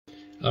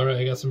Alright,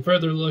 I got some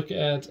further look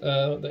at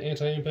the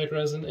anti-impact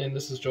resin, and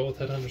this is Joel with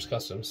Headhunters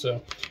Custom.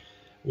 So,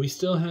 we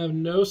still have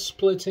no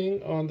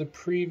splitting on the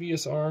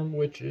previous arm,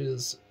 which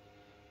is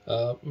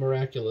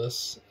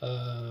miraculous.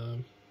 Now,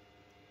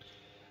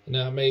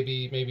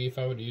 maybe if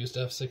I would have used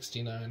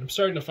F69. I'm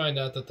starting to find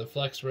out that the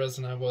flex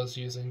resin I was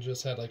using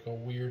just had like a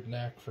weird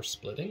knack for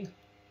splitting.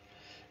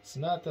 It's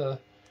not the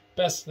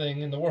best thing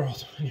in the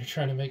world when you're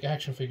trying to make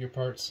action figure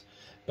parts.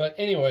 But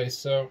anyway,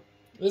 so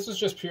this is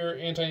just pure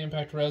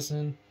anti-impact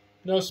resin.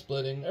 No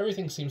splitting.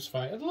 Everything seems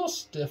fine. A little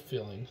stiff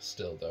feeling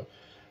still, though.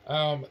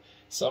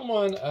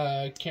 Someone,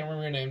 can't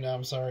remember your name now.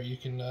 I'm sorry. You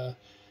can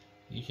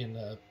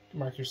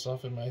mark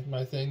yourself in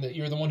my thing that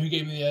you're the one who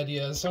gave me the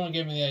idea. Someone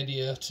gave me the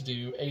idea to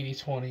do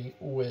 80-20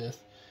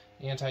 with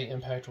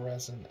anti-impact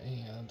resin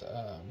and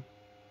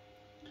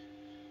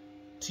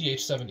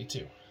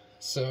TH72.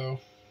 So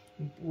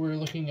we're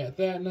looking at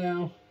that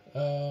now.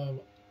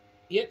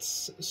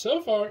 It's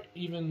so far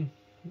even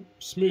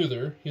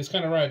smoother. He was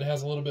kind of right. It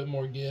has a little bit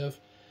more give.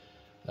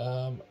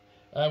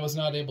 I was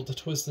not able to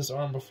twist this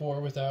arm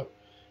before without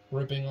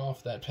ripping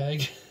off that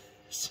peg.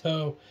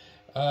 So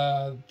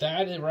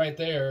that right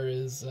there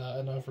is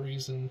enough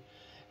reason.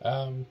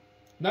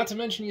 Not to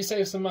mention you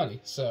save some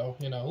money. So,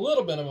 you know, a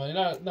little bit of money,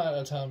 not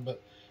a ton,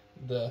 but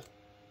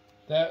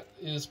that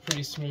is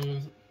pretty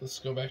smooth. Let's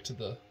go back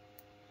to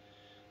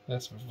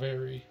that's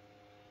very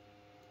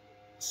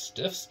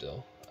stiff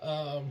still.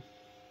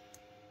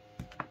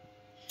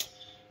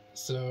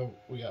 So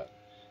we got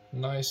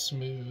nice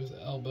smooth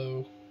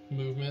elbow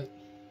movement.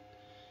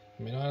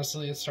 I mean,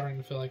 honestly, it's starting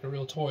to feel like a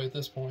real toy at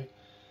this point.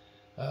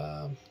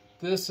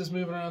 This is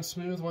moving around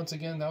smooth. Once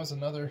again, that was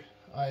another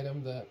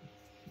item that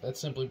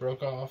simply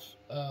broke off.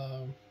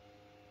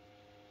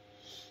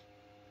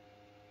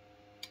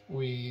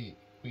 We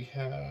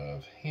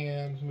have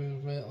hand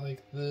movement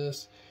like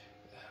this.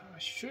 I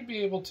should be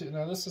able to,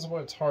 now this is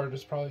what's hard,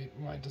 it's probably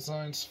my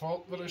design's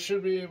fault, but I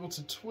should be able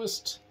to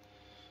twist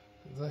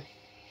the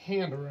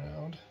hand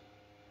around.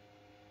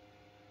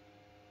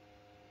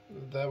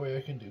 That way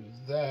I can do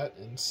that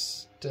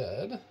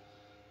instead.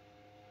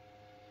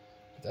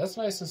 But that's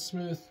nice and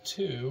smooth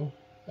too.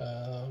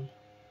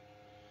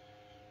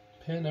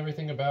 Pin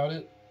everything about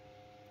it.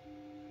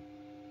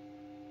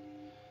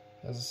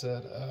 As I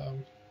said,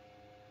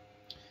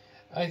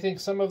 I think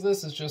some of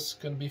this is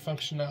just going to be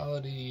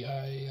functionality.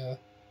 I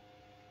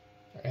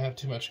have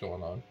too much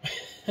going on.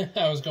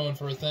 I was going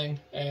for a thing,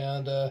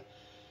 and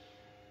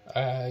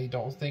I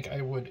don't think I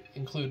would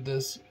include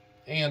this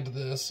and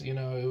this, you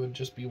know, it would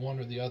just be one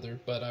or the other.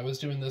 But I was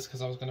doing this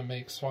because I was going to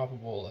make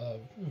swappable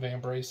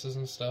van braces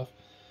and stuff.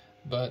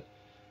 But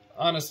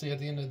honestly, at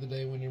the end of the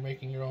day, when you're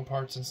making your own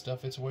parts and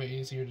stuff, it's way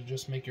easier to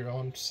just make your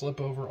own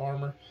slip-over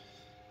armor.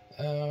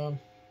 The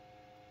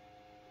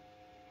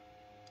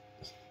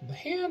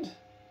hand,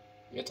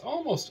 it's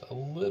almost a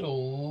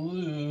little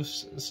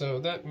loose,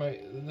 so that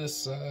might,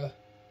 this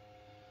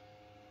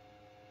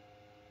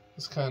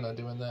is kind of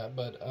doing that,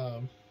 but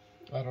I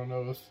don't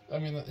know if, I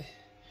mean,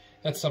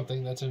 that's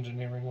something that's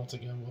engineering. Once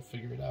again, we'll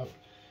figure it out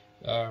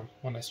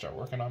when I start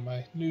working on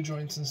my new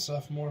joints and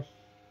stuff more.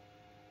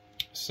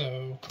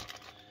 So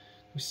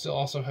we still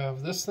also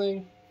have this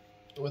thing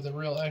with a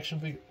real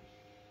action figure.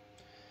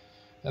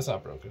 That's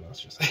not broken, that's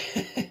just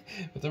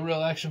with the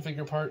real action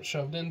figure part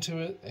shoved into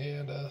it,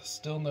 and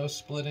still no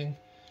splitting,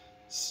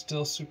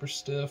 still super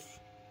stiff.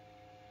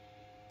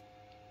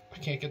 I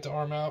can't get the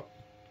arm out.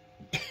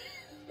 I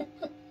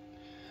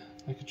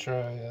could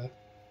try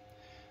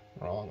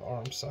wrong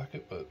arm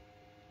socket, but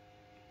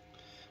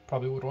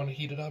probably would want to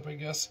heat it up, I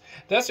guess.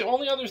 That's the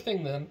only other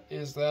thing then,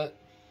 is that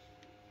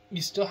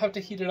you still have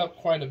to heat it up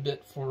quite a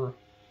bit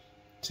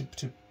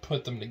to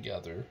put them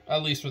together,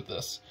 at least with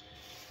this.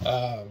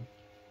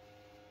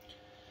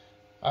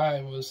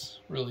 I was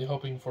really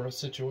hoping for a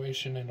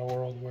situation in a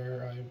world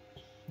where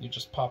you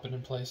just pop it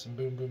in place and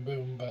boom, boom,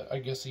 boom, but I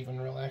guess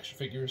even real action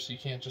figures, you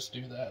can't just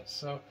do that.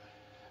 So,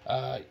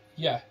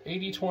 yeah,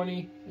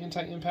 80-20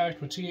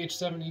 anti-impact with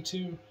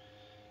TH72,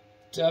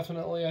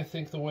 definitely, I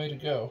think, the way to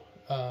go.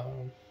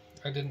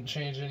 I didn't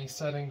change any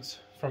settings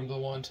from the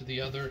one to the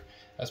other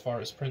as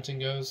far as printing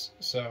goes,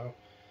 so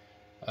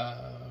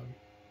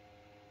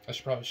I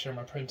should probably share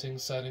my printing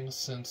settings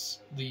since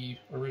the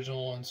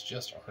original ones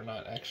just are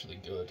not actually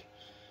good.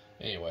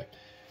 Anyway,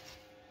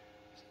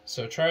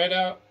 so try it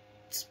out.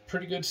 It's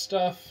pretty good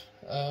stuff.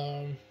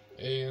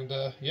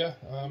 Yeah,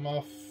 I'm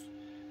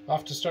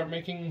off to start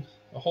making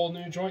a whole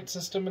new joint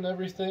system and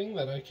everything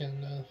that I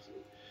can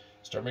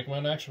start making my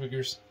own action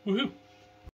figures. Woohoo!